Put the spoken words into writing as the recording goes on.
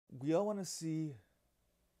we all want to see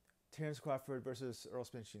Terence Crawford versus Errol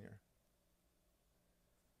Spence Jr.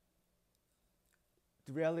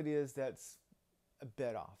 The reality is that's a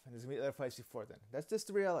bet off, and there's going to be other fights before then. That's just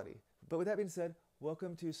the reality. But with that being said,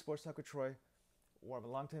 welcome to Sports Talk with Troy, where I'm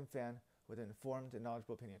a longtime fan with an informed and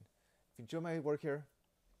knowledgeable opinion. If you enjoy my work here,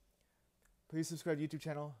 please subscribe to the YouTube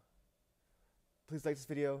channel. Please like this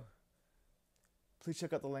video. Please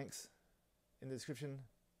check out the links in the description.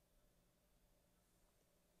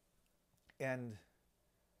 And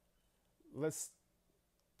let's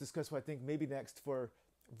discuss what I think may be next for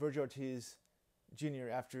Vergil Ortiz Jr.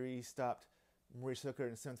 after he stopped Maurice Hooker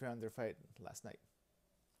in the 7th round of their fight last night.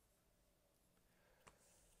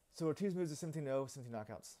 So Ortiz moves to 17-0, 17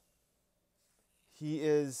 knockouts. He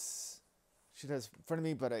is, should have in front of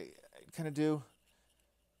me, but I kind of do,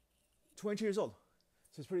 22 years old.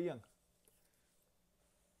 So he's pretty young.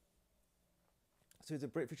 So he's a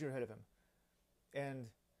great future ahead of him. And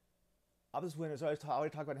obvious winners, I always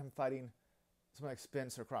talk about him fighting someone like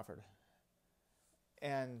Spence or Crawford.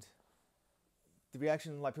 And the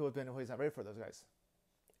reaction, a lot of people have been, well, he's not ready for those guys.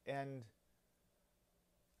 And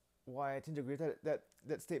why I tend to agree with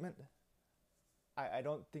that statement, I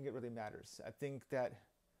don't think it really matters. I think that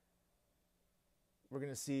we're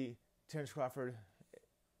going to see Terence Crawford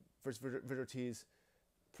versus Vergil Ortiz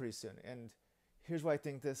pretty soon. And here's why I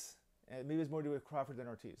think this, and maybe it's more to do with Crawford than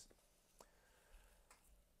Ortiz.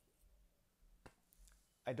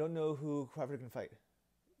 I don't know who Crawford can fight.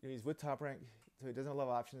 He's with Top Rank, so he doesn't have a lot of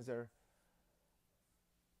options there.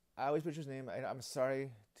 I always butcher his name. I'm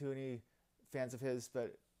sorry to any fans of his,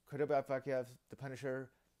 but Kudratillo Abdukakhorov, the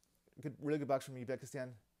Punisher, really good boxer from Uzbekistan.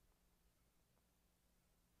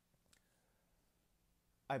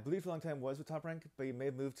 I believe for a long time was with Top Rank, but he may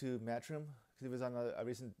have moved to Matchroom because he was on a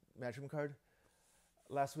recent Matchroom card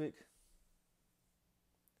last week.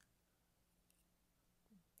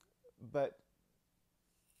 But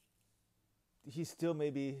he still may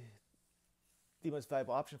be the most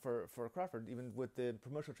viable option for Crawford, even with the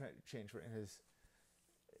promotional change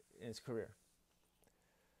in his career.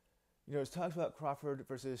 You know, there's talks about Crawford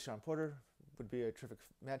versus Shawn Porter would be a terrific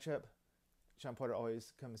matchup. Shawn Porter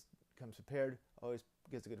always comes prepared, always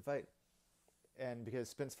gets a good fight, and because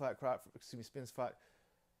Spence fought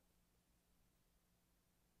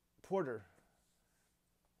Porter,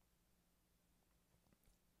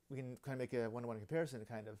 we can kind of make a one-to-one comparison,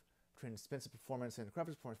 kind of between Spence's performance and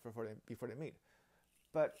Crawford's performance before they meet.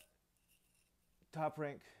 But Top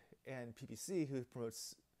Rank and PPC, who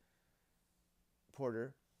promotes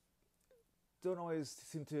Porter, don't always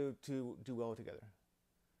seem to do well together,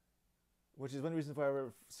 which is one reason why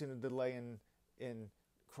we're seeing a delay in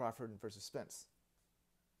Crawford versus Spence.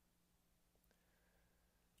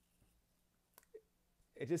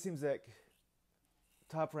 It just seems like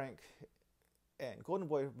Top Rank and Golden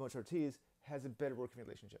Boy Vergil Ortiz has a better working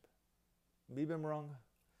relationship. Maybe I'm wrong,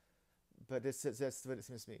 but that's what it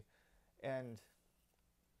seems to me. And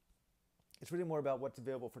it's really more about what's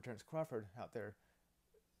available for Terence Crawford out there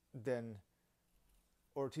than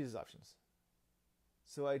Ortiz's options.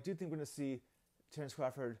 So I do think we're going to see Terence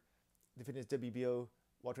Crawford defend his WBO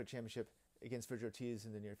welterweight championship against Vergil Ortiz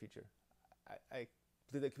in the near future. I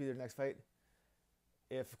believe that could be their next fight.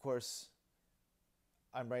 If, of course,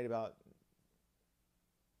 I'm right about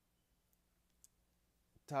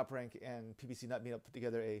Top Rank and PBC not being able to put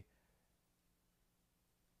together a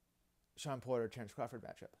Shawn Porter Terence Crawford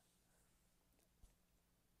matchup.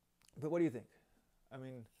 But what do you think? I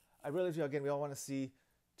mean, I really feel, again, we all want to see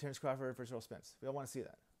Terence Crawford versus Errol Spence. We all want to see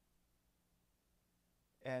that.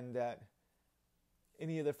 And that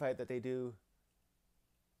any other fight that they do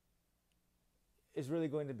is really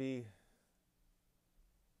going to be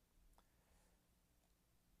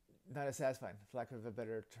not as satisfying, for lack of a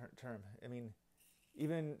better term. I mean,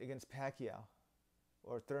 even against Pacquiao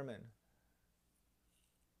or Thurman,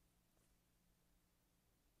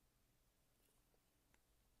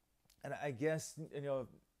 and I guess you know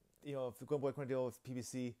if the Golden Boy want to deal with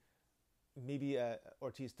PBC, maybe a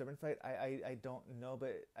Ortiz Thurman fight. I don't know,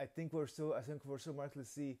 but I think we're so likely to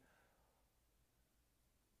see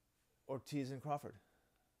Ortiz and Crawford.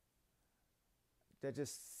 That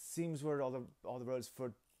just seems where all the roads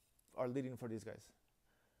are leading for these guys.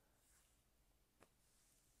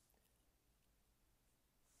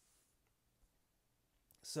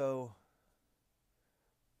 So,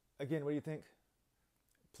 again, what do you think?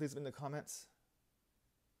 Please leave in the comments.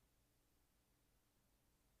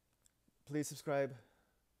 Please subscribe.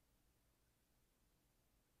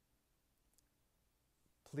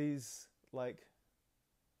 Please like.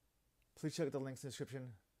 Please check out the links in the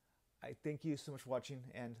description. I thank you so much for watching,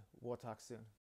 and we'll talk soon.